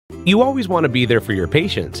You always want to be there for your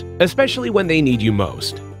patients, especially when they need you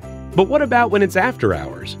most. But what about when it's after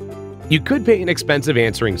hours? You could pay an expensive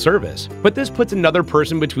answering service, but this puts another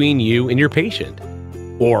person between you and your patient.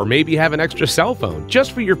 Or maybe have an extra cell phone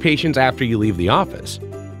just for your patients after you leave the office.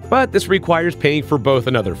 But this requires paying for both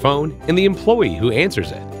another phone and the employee who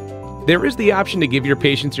answers it. There is the option to give your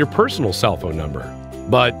patients your personal cell phone number,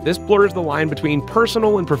 but this blurs the line between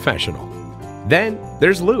personal and professional. Then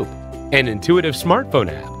there's Loop, an intuitive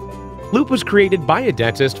smartphone app. Loop was created by a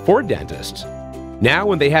dentist for dentists. Now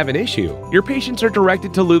when they have an issue, your patients are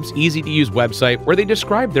directed to Loop's easy-to-use website where they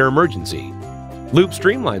describe their emergency. Loop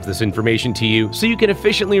streamlines this information to you so you can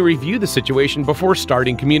efficiently review the situation before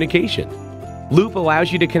starting communication. Loop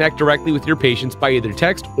allows you to connect directly with your patients by either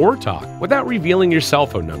text or talk without revealing your cell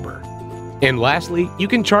phone number. And lastly, you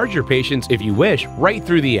can charge your patients if you wish right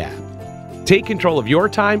through the app. Take control of your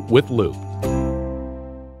time with Loop.